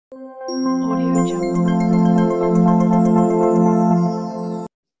Audio Jungle.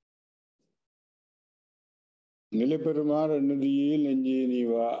 நிலைபெறுமாறு நதியில் நெஞ்சே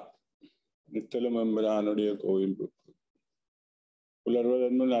நீவா நித்தலும் எம்பரானுடைய கோயில்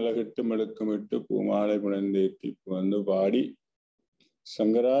புலர்வதன்மு நலகிட்டு மெடுக்குமிட்டு பூமாலை புனந்தேத்தி வந்து பாடி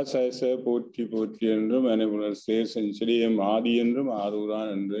சங்கரா சயச போற்றி போற்றி என்றும் என புலர்சே செஞ்சரியம் ஆதி என்றும்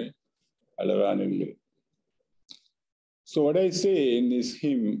ஆரூரான் என்று அளவான் இல்லை. So what I say in this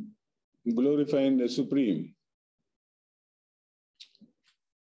hymn, glorifying the Supreme.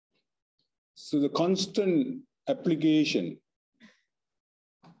 So the constant application,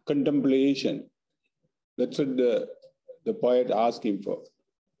 contemplation, that's what the poet asking for.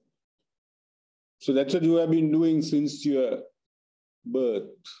 So that's what you have been doing since your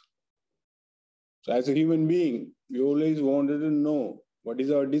birth. So as a human being, you always wanted to know what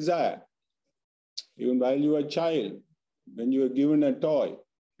is our desire. Even while you were a child, when you were given a toy,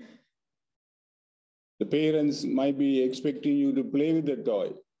 the parents might be expecting you to play with the toy,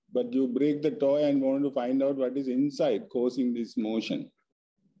 but you break the toy and want to find out what is inside causing this motion,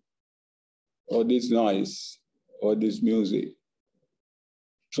 or this noise, or this music.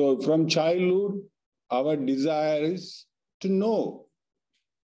 So from childhood, our desire is to know.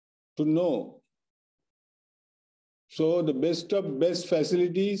 So the best of best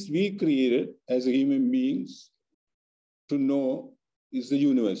facilities we created as human beings to know is the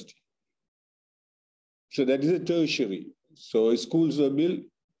university. So that is a tertiary. So schools were built.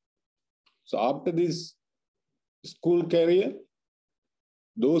 So after this school career,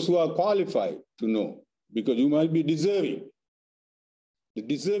 those who are qualified to know, because you might be deserving. The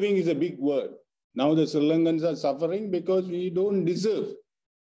deserving is a big word. Now the Sri Lankans are suffering because we don't deserve,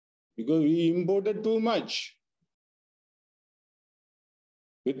 because we imported too much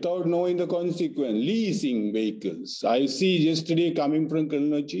without knowing the consequence. Leasing vehicles. I see yesterday coming from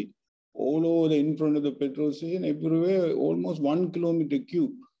Kilnochi, all over in front of the petrol station, everywhere, almost 1 kilometer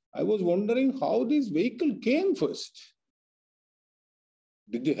cube. I was wondering how this vehicle came first.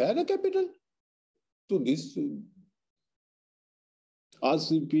 Did they have a capital to this?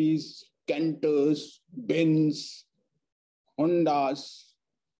 RCPs, Canters, Benz, Hondas.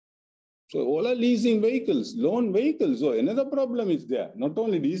 So all are leasing vehicles, loan vehicles. So another problem is there. Not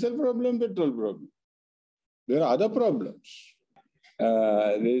only diesel problem, petrol problem. There are other problems.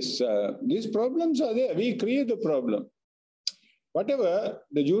 These problems are there. We create the problem. Whatever,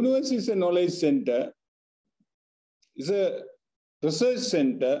 the universe is a knowledge center, is a research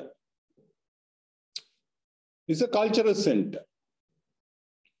center, is a cultural center.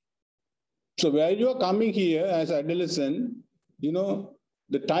 So where you are coming here as adolescent, you know,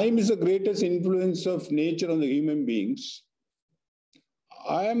 the time is the greatest influence of nature on the human beings.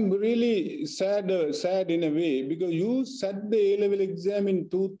 I am really sad in a way, because you sat the A-level exam in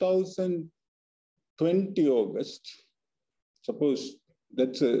 2020 August. Suppose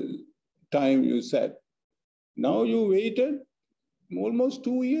that's the time you sat. Now you waited almost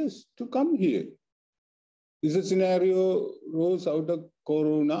 2 years to come here. This is a scenario rose out of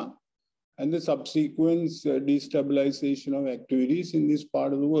Corona and the subsequent destabilization of activities in this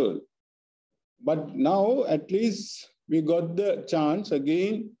part of the world. But now at least we got the chance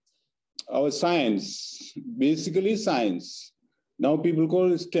again, our science, basically science. Now people call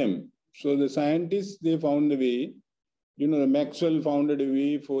it STEM. So the scientists, they found a way. You know, Maxwell founded a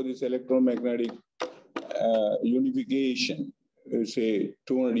way for this electromagnetic unification, say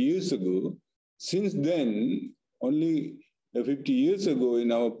 200 years ago. Since then, only 50 years ago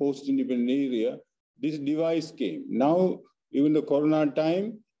in our post-independent area, this device came. Now, even the Corona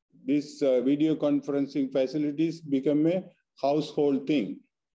time, this video conferencing facilities become a household thing.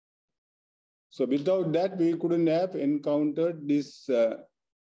 So without that, we couldn't have encountered this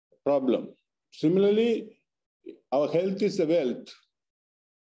problem. Similarly, our health is a wealth.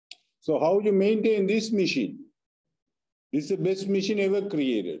 So how you maintain this machine? This is the best machine ever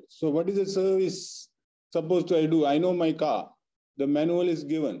created. So what is the service supposed to I do? I know my car. The manual is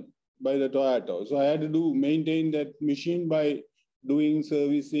given by the Toyota. So I had to maintain that machine by doing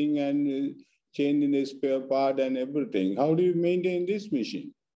servicing and changing the spare part and everything. How do you maintain this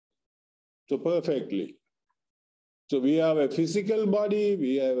machine? So perfectly. So we have a physical body,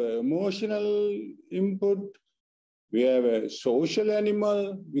 we have an emotional input, we have a social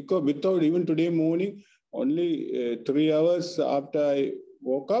animal, because without even today morning, only 3 hours after I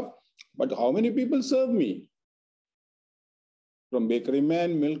woke up, but how many people serve me? From bakery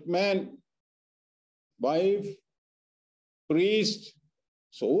man, milkman, wife, priest,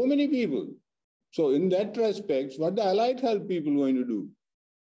 so many people. So in that respect, what the allied health people going to do?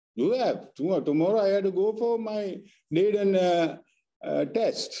 You have. Tomorrow I had to go for my maiden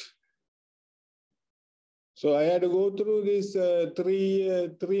test. So I had to go through this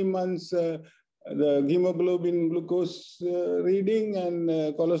 3 months, the hemoglobin glucose reading and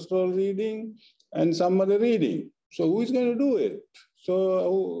cholesterol reading and some other reading. So who is going to do it?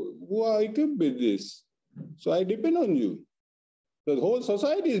 So who are equipped with this? So I depend on you. The whole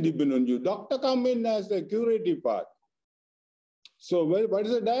society is dependent on you. Doctor come in as the curative part. So what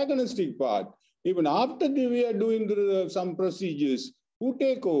is the diagnostic part? Even after we are doing some procedures, who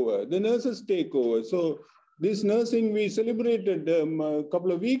take over? The nurses take over. So this nursing we celebrated a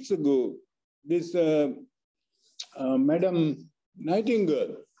couple of weeks ago, this Madam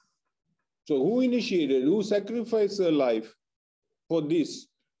Nightingale. So who initiated, who sacrificed her life for this?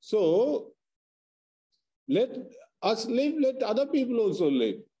 So let us live, let other people also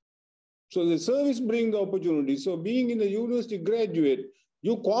live. So the service brings the opportunity. So being in the university graduate,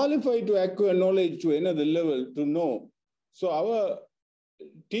 you qualify to acquire knowledge to another level to know. So our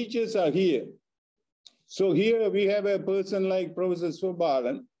teachers are here. So here we have a person like Professor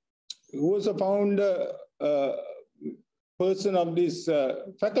Sobalan, who was a founder person of this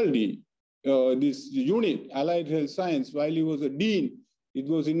faculty, this unit, Allied Health Science, while he was a dean. It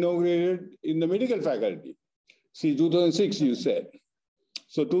was inaugurated in the medical faculty. See, 2006, you said.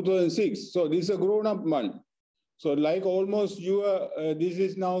 So 2006. So this is a grown-up one. So like almost you are, this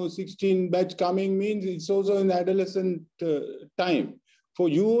is now 16 batch coming means it's also in adolescent time. For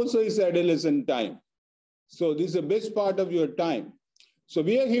you also is adolescent time. So this is the best part of your time. So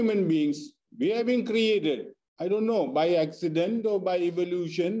we are human beings. We have been created, I don't know, by accident or by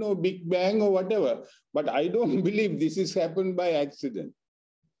evolution or Big Bang or whatever. But I don't believe this has happened by accident.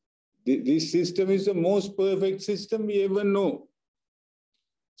 This system is the most perfect system we ever know.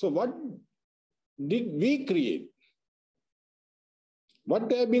 So what did we create?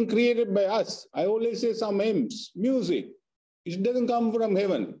 What have been created by us? I always say some hymns, music. It doesn't come from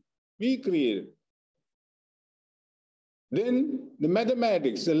heaven. We created. Then the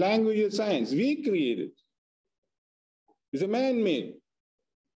mathematics, the language of science, we created. It's a man-made.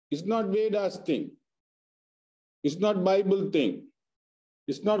 It's not Vedas thing. It's not Bible thing.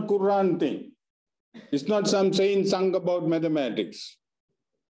 It's not Quran thing. It's not some saying sung about mathematics.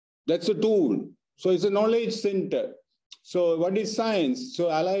 That's a tool. So it's a knowledge center. So what is science? So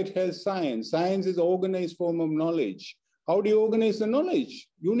Allied Health Science. Science is an organized form of knowledge. How do you organize the knowledge?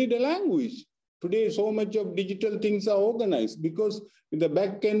 You need a language. Today, so much of digital things are organized because in the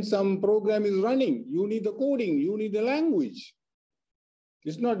back end, some program is running. You need the coding. You need the language.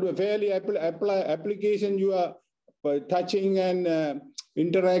 It's not a fairly application you are touching and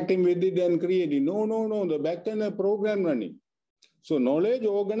interacting with it and creating. No. The back end a program running. So knowledge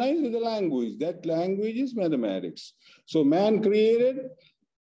organized with the language. That language is mathematics. So man created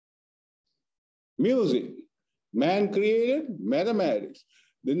music. Man created mathematics.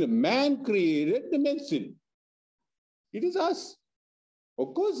 Then the man created the medicine. It is us.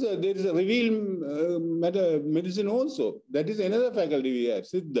 Of course, there is a revealed medicine also. That is another faculty we have,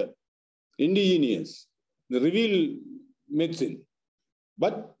 Siddha, indigenous, the revealed medicine.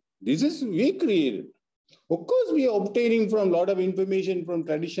 But this is we created. Of course, we are obtaining from a lot of information from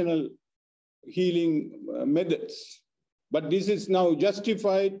traditional healing methods. But this is now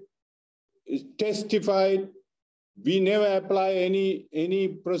justified, is testified. We never apply any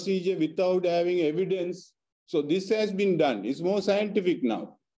procedure without having evidence. So this has been done. It's more scientific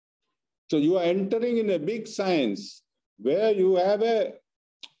now. So you are entering in a big science where you have a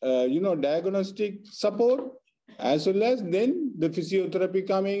diagnostic support as well as then the physiotherapy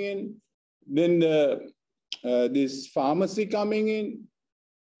coming in, then this pharmacy coming in,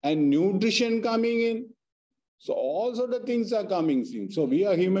 and nutrition coming in. So all sort of things are coming in. So we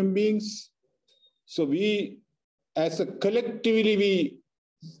are human beings. So we, as a collectively, we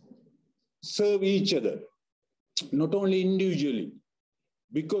serve each other, not only individually.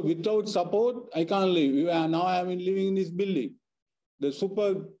 Because without support, I can't live. Now I'm living in this building. The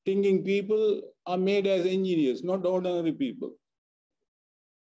super thinking people are made as engineers, not ordinary people.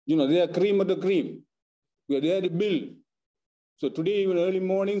 They are cream of the cream. We are there to build. So today, even early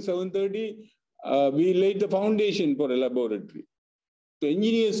morning, 7:30, we laid the foundation for a laboratory. So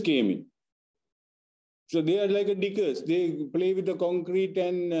engineers came in. So they are like a diggers. They play with the concrete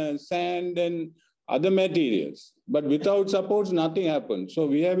and sand and other materials. But without supports, nothing happens. So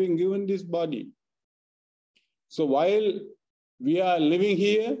we have been given this body. So while we are living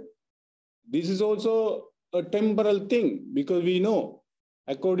here, this is also a temporal thing because we know,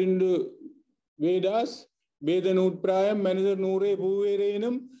 according to Vedas, Vedanut Prayam, Manadar Nure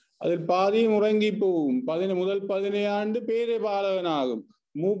Puverenum, Adil Padi Murangi Pum, Padina Mudal Padine and Pere Palanagum,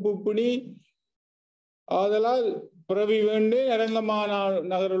 Mupupuni, Adalal, Pravi Vende, Arangamana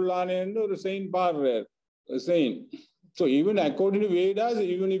Nagarulane, and Saint Parver. saying. So even according to Vedas,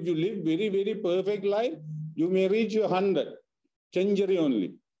 even if you live very, very perfect life, you may reach your 100 century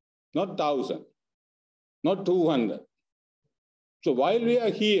only, not 1,000, not 200. So while we are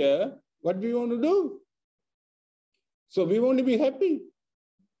here, what we want to do? So we want to be happy.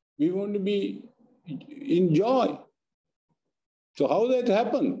 We want to be in joy. So how that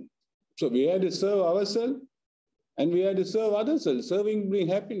happen? So we have to serve ourselves and we have to serve others. Serving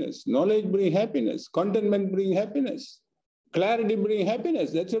brings happiness. Knowledge brings happiness. Contentment brings happiness. Clarity brings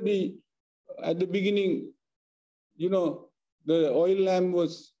happiness. That's what we, at the beginning, the oil lamp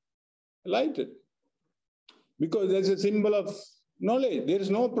was lighted. Because that's a symbol of knowledge. There is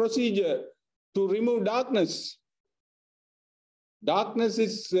no procedure to remove darkness. Darkness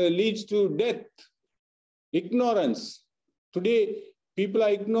leads to death, ignorance. Today, people are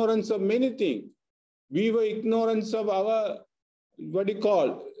ignorant of many things. We were ignorant of our,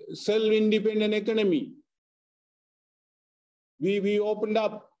 self-independent economy. We opened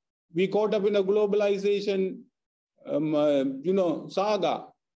up, we caught up in a globalization, saga.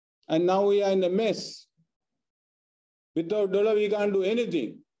 And now we are in a mess. Without dollar, we can't do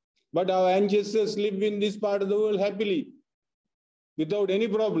anything. But our ancestors live in this part of the world happily, without any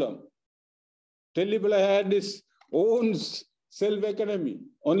problem. Telipala had this own self-economy.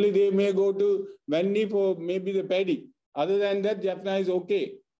 Only they may go to Vanni for maybe the paddy. Other than that, Jaffna is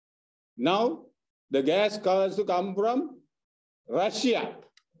okay. Now, the gas cars to come from Russia.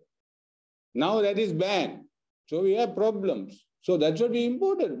 Now that is banned. So we have problems. So that's what we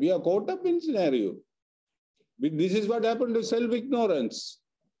imported. We are caught up in scenario. This is what happened to self-ignorance.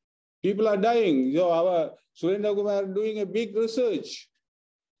 People are dying. So our Surendra Kumar doing a big research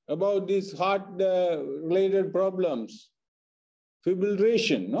about these heart-related problems.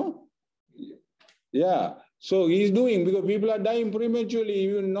 Fibrillation, no? Yeah. So he's doing, because people are dying prematurely,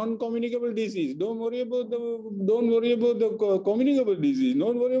 even non-communicable disease. Don't worry about the communicable disease.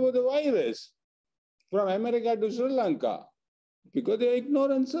 Don't worry about the virus from America to Sri Lanka, because they are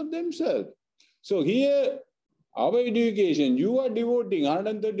ignorance of themselves. So here, our education, you are devoting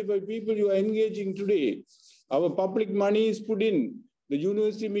 135 people you are engaging today. Our public money is put in. The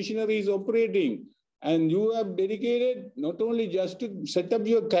university missionary is operating. And you have dedicated not only just to set up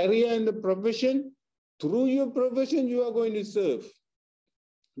your career in the profession, through your profession you are going to serve.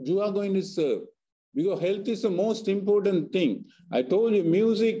 You are going to serve. Because health is the most important thing. I told you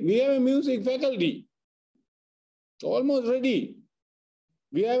music, we have a music faculty. Almost ready.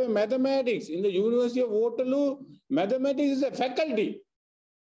 We have a mathematics. In the University of Waterloo, mathematics is a faculty.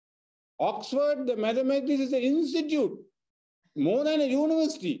 Oxford, the mathematics is an institute, more than a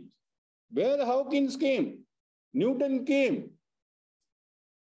university. Where Hawkins came, Newton came.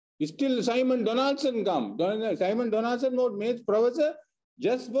 Still Simon Donaldson come. Simon Donaldson was made professor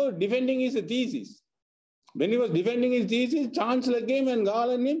just for defending his thesis. When he was defending his thesis, chancellor came and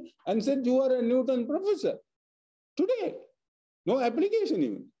garlanded him and said, you are a Newton professor. Today, no application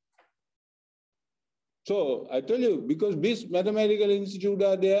even. So I tell you, because these mathematical institutes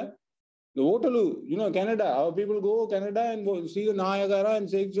are there, the Waterloo, Canada, our people go to Canada and go see the Niagara and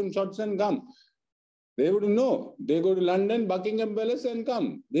take some shots and come. They wouldn't know. They go to London, Buckingham Palace and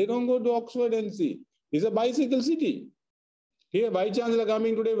come. They don't go to Oxford and see. It's a bicycle city. Here, Vice Chancellor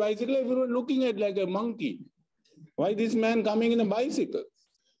coming today, bicycle, everyone looking at like a monkey. Why this man coming in a bicycle?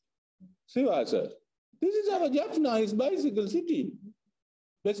 Siva, sir. This is our Jaffna, his bicycle city.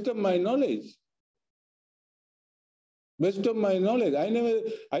 Best of my knowledge. Best of my knowledge.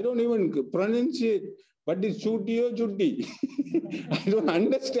 I don't even pronunciate what is chutti or chutti. I don't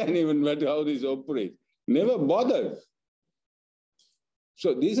understand even how this operates. Never bothered.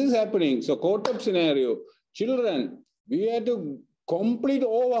 So this is happening. So caught up scenario. Children, we had to complete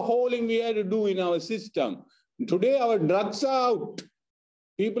overhauling we had to do in our system. Today our drugs are out.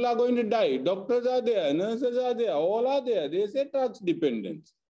 People are going to die. Doctors are there, nurses are there, all are there. They say drugs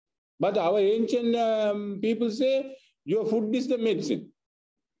dependence. But our ancient people say, your food is the medicine.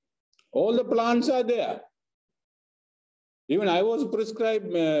 All the plants are there. Even I was prescribed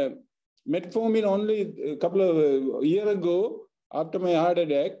metformin only a couple of years ago after my heart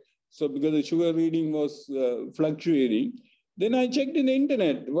attack. So because the sugar reading was fluctuating. Then I checked in the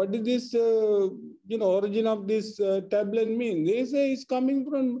internet. What is this, origin of this tablet mean? They say it's coming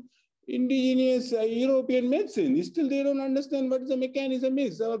from indigenous European medicine. Still, they don't understand what the mechanism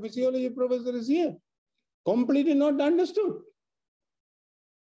is. Our physiology professor is here. Completely not understood.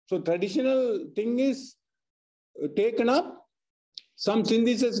 So traditional thing is taken up. Some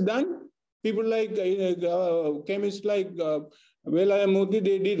synthesis done. People like chemists like Velayamurthy,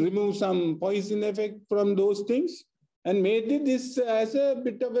 they did remove some poison effect from those things. and made this as a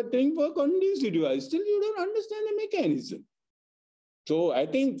bit of a thing for conducive device. Still, you don't understand the mechanism. So I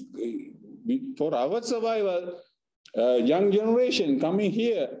think for our survival, young generation coming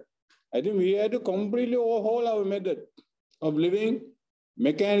here, I think we have to completely overhaul our method of living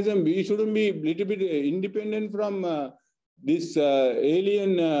mechanism. We shouldn't be a little bit independent from this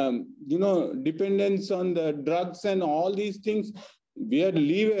alien, dependence on the drugs and all these things. We have to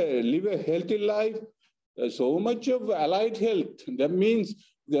live a healthy life. So much of allied health. That means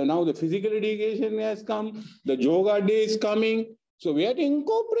now the physical education has come, the yoga day is coming. So we have to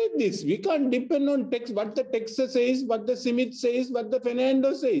incorporate this. We can't depend on text, what the Texas says, what the Smith says, what the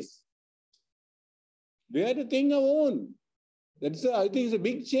Fernando says. We have to think our own. I think it's a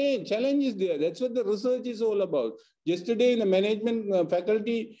big challenge is there. That's what the research is all about. Yesterday in the management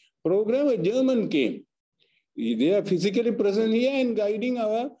faculty program, a German came. They are physically present here and guiding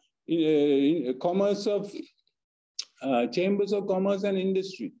our commerce of chambers of commerce and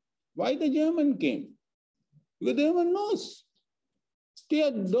industry. Why the German came? Because the German knows. They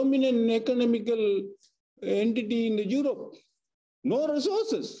are dominant economical entity in Europe. No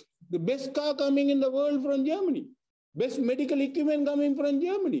resources. The best car coming in the world from Germany. Best medical equipment coming from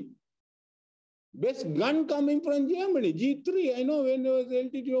Germany. Best gun coming from Germany. G3, I know when there was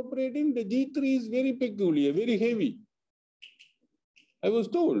LTT operating, the G3 is very peculiar, very heavy. I was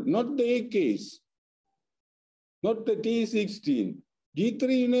told, not the AKs, not the T16.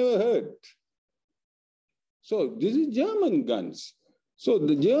 G3 you never heard. So this is German guns. So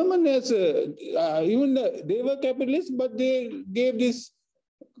the German has, they were capitalists, but they gave this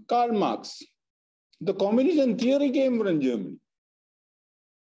Karl Marx. The communism theory came from Germany.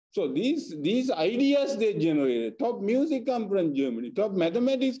 So these ideas they generated, top music come from Germany, top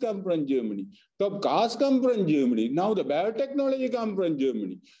mathematics come from Germany, top cars come from Germany. Now the biotechnology come from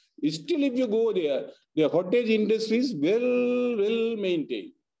Germany. Still, if you go there, the cottage industry is well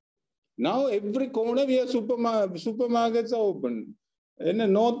maintained. Now every corner we have supermarkets are open. In the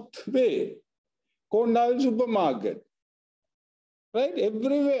North Way, Kondal supermarket, right?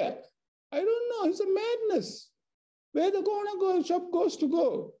 Everywhere. I don't know. It's a madness. Where the corner shop goes to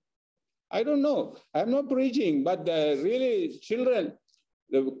go? I don't know. I'm not preaching, but really, children,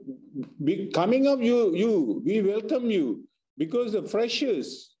 coming of you, we welcome you because the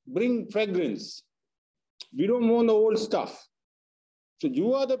freshers bring fragrance. We don't want the old stuff. So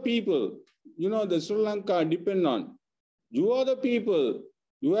you are the people, the Sri Lanka depend on. You are the people.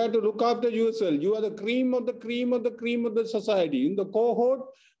 You have to look after yourself. You are the cream of the cream of the cream of the society. In the cohort,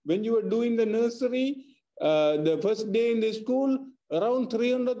 when you were doing the nursery, the first day in the school, around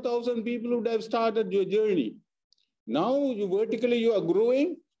 300,000 people would have started your journey. Now, vertically, you are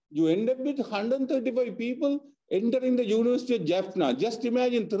growing. You end up with 135 people entering the University of Jaffna. Just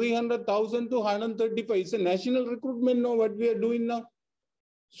imagine 300,000 to 135. It's a national recruitment now, what we are doing now.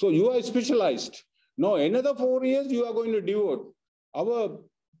 So you are specialized. Now, another 4 years, you are going to devote. Our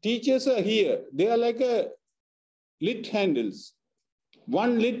teachers are here. They are like a lit handles.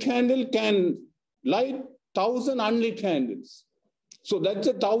 One lit handle can light 1,000 unlit handles. So that's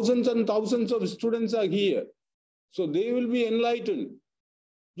a thousands and thousands of students are here. So they will be enlightened.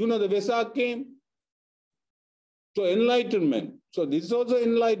 The Vesak came. So enlightenment. So this is also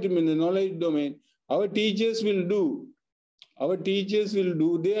enlightenment, the knowledge domain. Our teachers will do. Our teachers will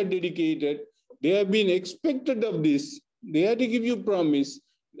do. They are dedicated. They have been expected of this. They have to give you promise.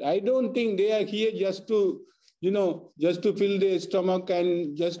 I don't think they are here just to, just to fill their stomach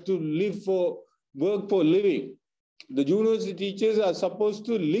and just to work for living. The university teachers are supposed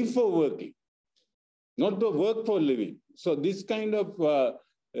to live for working, not to work for living. So this kind of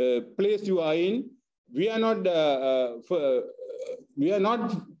place you are in, we are not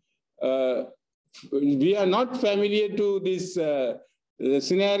familiar to this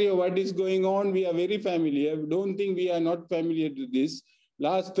scenario, what is going on. We are very familiar. Don't think we are not familiar to this.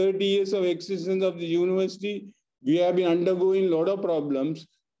 Last 30 years of existence of the university, we have been undergoing a lot of problems,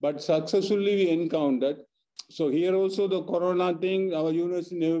 but successfully we encountered. So here also the corona thing, our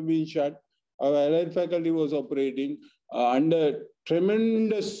university never been shut. Our allied faculty was operating under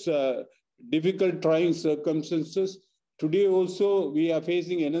tremendous difficult trying circumstances. Today also we are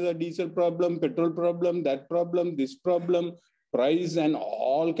facing another diesel problem, petrol problem, that problem, this problem, price and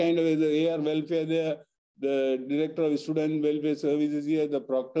all kind of air welfare there. The director of student welfare services here, the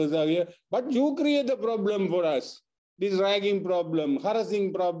proctors are here. But you create the problem for us. This ragging problem,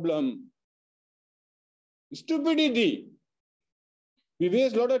 harassing problem, stupidity. We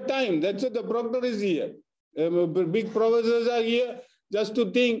waste a lot of time. That's why the proctor is here. Big professors are here just to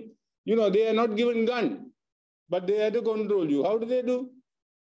think, they are not given gun, but they have to control you. How do they do?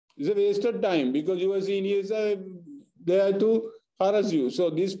 It's a waste of time because your seniors are they have to harass you. So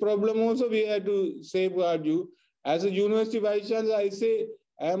this problem also we have to safeguard you. As a university vice chancellor, I say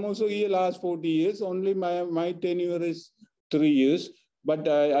I am also here last 40 years. Only my tenure is 3 years. But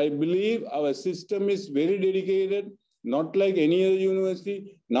I believe our system is very dedicated, not like any other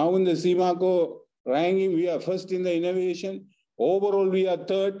university. Now in the CIMACO ranking, we are first in the innovation. Overall, we are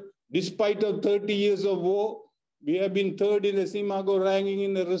third. Despite of 30 years of war, we have been third in the CIMACO ranking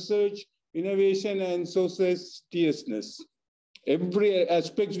in the research, innovation, and societiousness. Every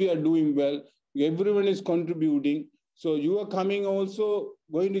aspect we are doing well. Everyone is contributing. So you are coming also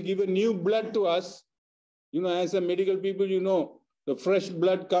going to give a new blood to us. You know, as a medical people, you know, the fresh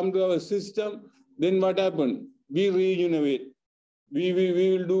blood come to our system. Then what happened? We regenerate. We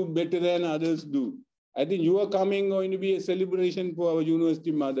will do better than others do. I think you are going to be a celebration for our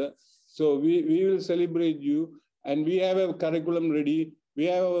university mother. So we will celebrate you. And we have a curriculum ready. We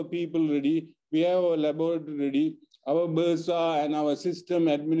have our people ready. We have our laboratory ready. Our BERSA and our system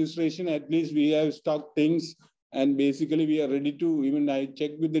administration, at least we have stock things. And basically we are ready to, even I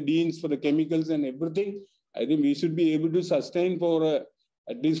checked with the deans for the chemicals and everything. I think we should be able to sustain for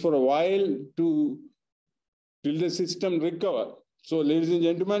at least for a while till the system recover. So ladies and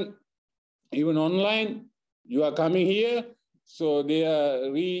gentlemen, even online, you are coming here. So they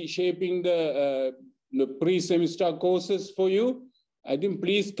are reshaping the pre-semester courses for you. I think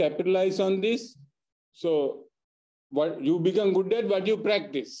please capitalize on this. So what you become good at, what you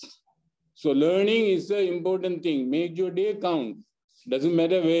practice. So learning is the important thing. Make your day count. Doesn't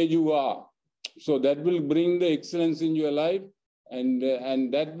matter where you are. So that will bring the excellence in your life, and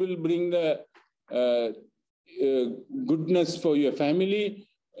that will bring the goodness for your family,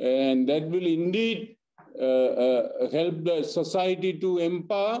 and that will indeed help the society to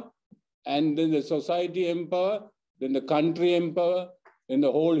empower, and then the society empower, then the country empower, then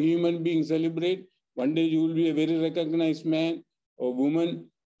the whole human being celebrate. One day you will be a very recognized man or woman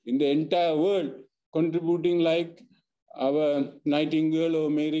in the entire world, contributing like our Nightingale or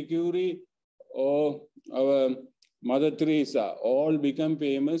Marie Curie or our Mother Teresa, all become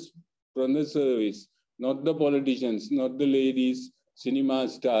famous from the service, not the politicians, not the ladies, cinema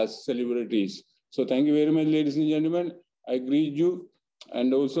stars, celebrities. So thank you very much, ladies and gentlemen. I greet you,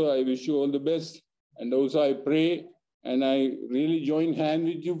 and also I wish you all the best. And also I pray, and I really join hand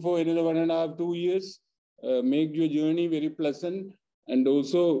with you for another 1.5, 2 years. Make your journey very pleasant. And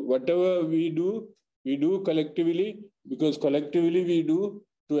also whatever we do collectively, because collectively we do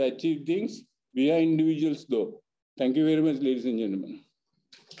to achieve things. We are individuals though. Thank you very much, ladies and gentlemen.